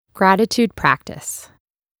Gratitude practice.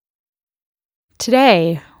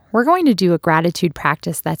 Today, we're going to do a gratitude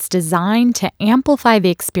practice that's designed to amplify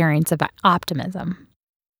the experience of optimism.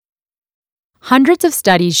 Hundreds of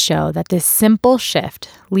studies show that this simple shift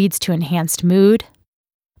leads to enhanced mood,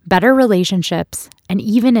 better relationships, and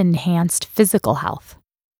even enhanced physical health.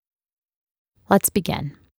 Let's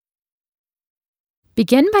begin.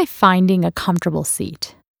 Begin by finding a comfortable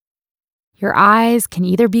seat. Your eyes can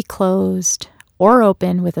either be closed or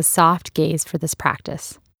open with a soft gaze for this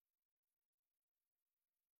practice.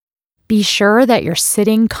 Be sure that you're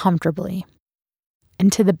sitting comfortably,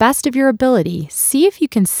 and to the best of your ability, see if you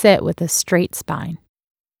can sit with a straight spine.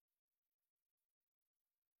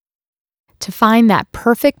 To find that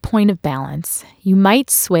perfect point of balance, you might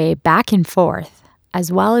sway back and forth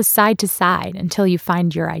as well as side to side until you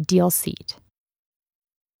find your ideal seat.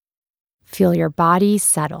 Feel your body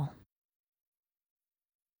settle.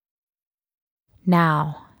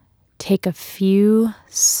 Now, take a few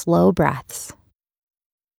slow breaths.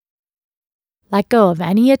 Let go of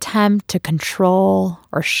any attempt to control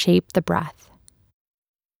or shape the breath.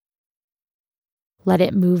 Let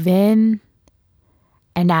it move in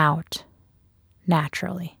and out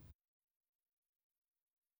naturally.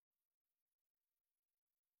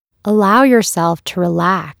 Allow yourself to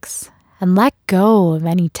relax and let go of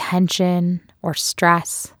any tension or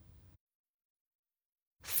stress.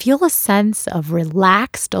 Feel a sense of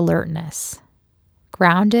relaxed alertness,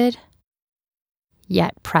 grounded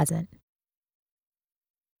yet present.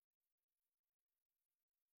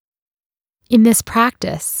 In this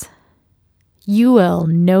practice, you will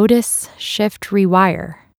notice, shift,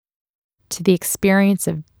 rewire to the experience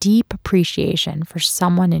of deep appreciation for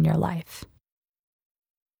someone in your life.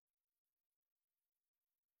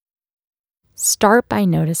 Start by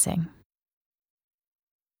noticing.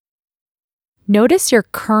 Notice your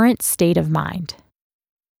current state of mind.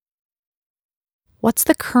 What's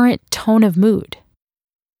the current tone of mood?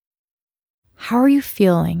 How are you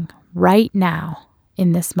feeling right now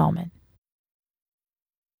in this moment?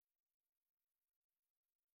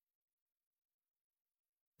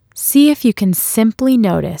 See if you can simply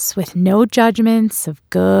notice with no judgments of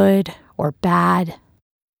good or bad.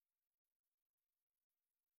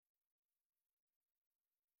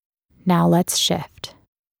 Now let's shift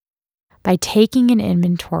by taking an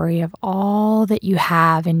inventory of all that you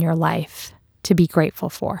have in your life to be grateful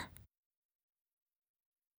for.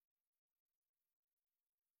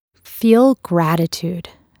 Feel gratitude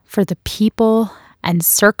for the people and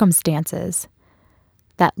circumstances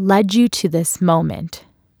that led you to this moment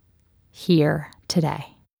here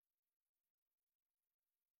today.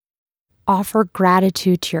 Offer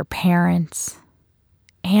gratitude to your parents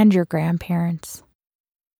and your grandparents.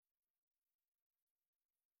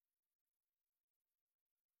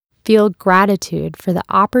 Feel gratitude for the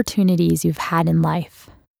opportunities you've had in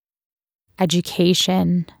life,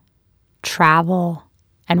 education, travel,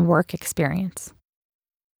 and work experience.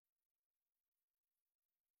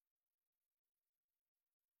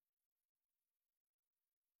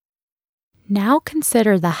 Now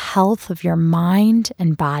consider the health of your mind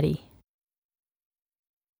and body.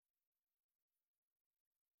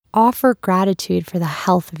 Offer gratitude for the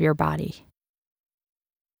health of your body.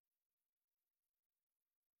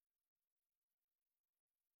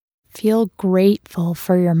 Feel grateful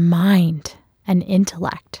for your mind and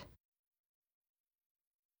intellect.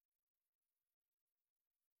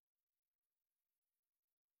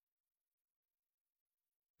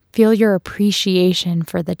 Feel your appreciation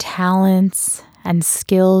for the talents and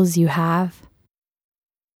skills you have.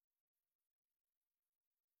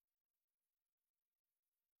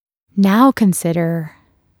 Now consider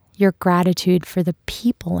your gratitude for the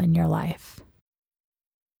people in your life.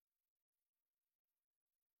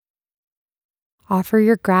 Offer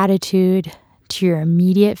your gratitude to your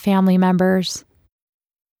immediate family members,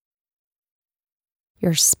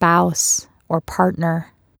 your spouse or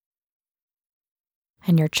partner,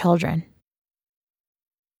 and your children.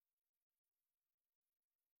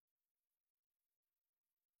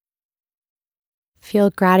 Feel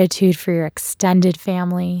gratitude for your extended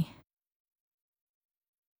family.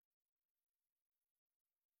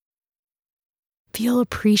 Feel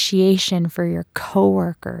appreciation for your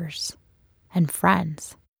coworkers and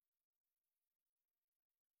friends.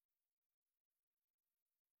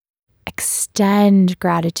 Extend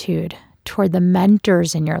gratitude toward the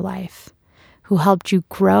mentors in your life who helped you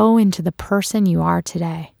grow into the person you are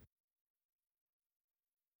today.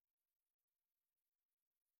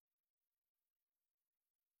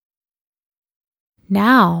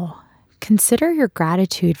 Now, consider your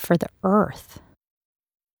gratitude for the earth,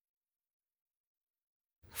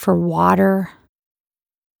 for water,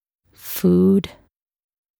 food,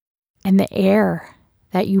 and the air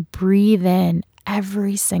that you breathe in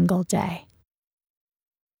every single day.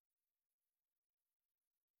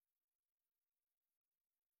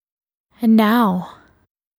 And now,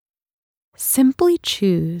 simply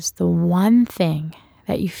choose the one thing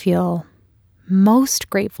that you feel most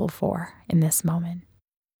grateful for in this moment.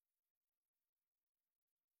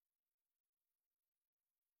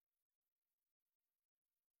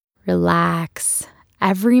 Relax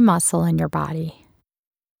every muscle in your body.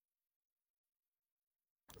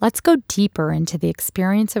 Let's go deeper into the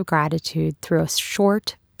experience of gratitude through a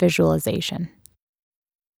short visualization.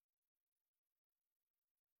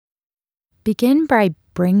 Begin by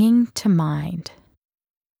bringing to mind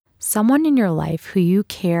someone in your life who you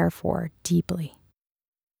care for deeply.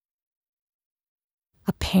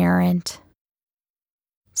 A parent,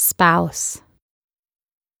 spouse,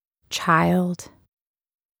 child,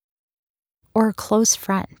 or a close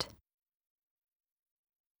friend.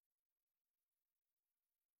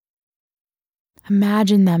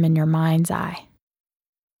 Imagine them in your mind's eye.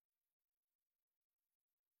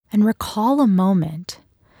 And recall a moment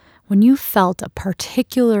when you felt a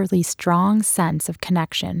particularly strong sense of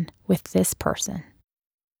connection with this person.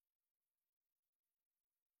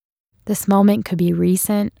 This moment could be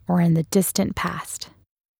recent or in the distant past.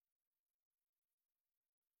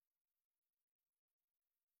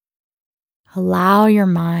 Allow your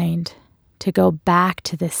mind to go back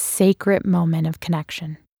to this sacred moment of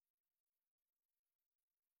connection.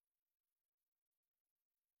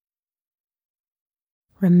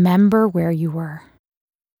 Remember where you were.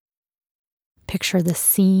 Picture the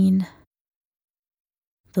scene,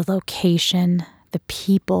 the location, the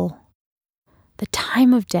people, the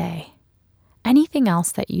time of day, anything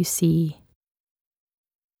else that you see.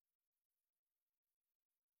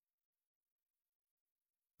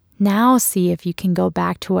 Now see if you can go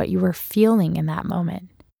back to what you were feeling in that moment.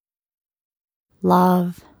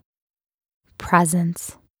 Love,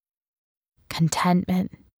 presence,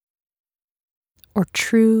 contentment, or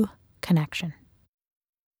true connection.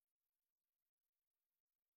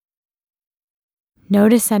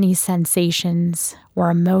 Notice any sensations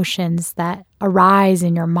or emotions that arise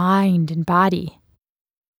in your mind and body.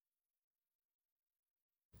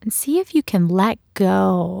 And see if you can let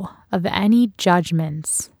go of any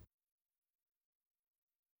judgments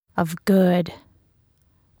of good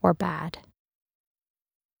or bad.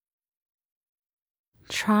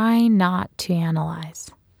 Try not to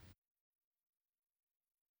analyze.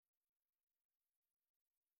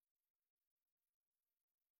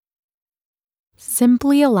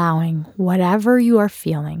 Simply allowing whatever you are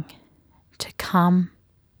feeling to come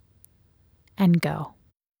and go.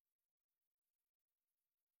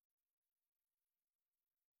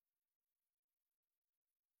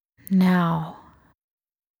 Now,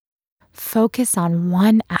 focus on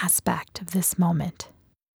one aspect of this moment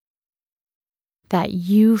that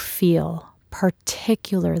you feel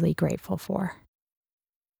particularly grateful for.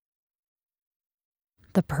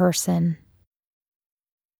 The person,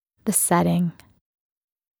 the setting,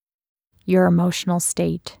 your emotional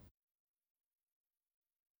state.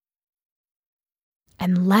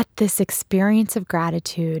 And let this experience of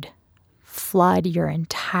gratitude flood your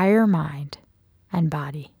entire mind and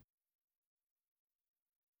body.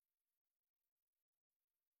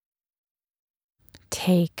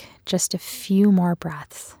 Take just a few more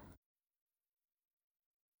breaths.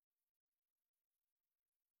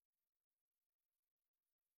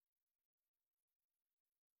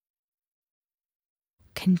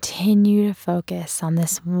 Continue to focus on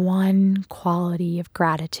this one quality of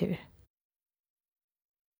gratitude.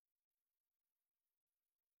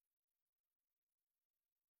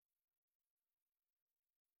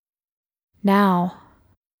 Now,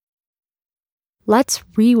 let's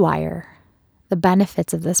rewire the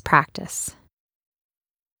benefits of this practice.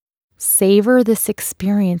 Savor this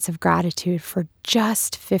experience of gratitude for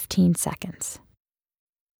just 15 seconds.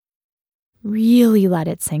 Really let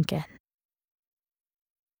it sink in.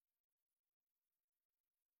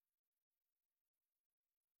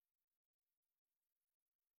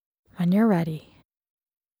 When you're ready,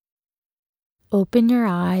 open your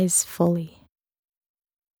eyes fully.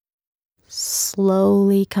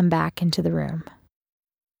 Slowly come back into the room.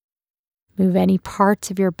 Move any parts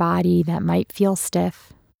of your body that might feel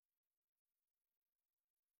stiff.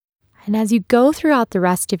 And as you go throughout the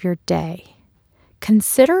rest of your day,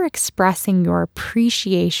 consider expressing your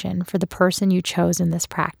appreciation for the person you chose in this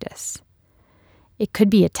practice. It could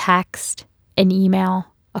be a text, an email,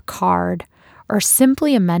 a card, or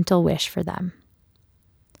simply a mental wish for them.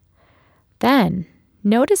 Then,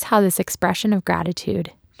 notice how this expression of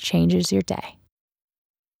gratitude changes your day.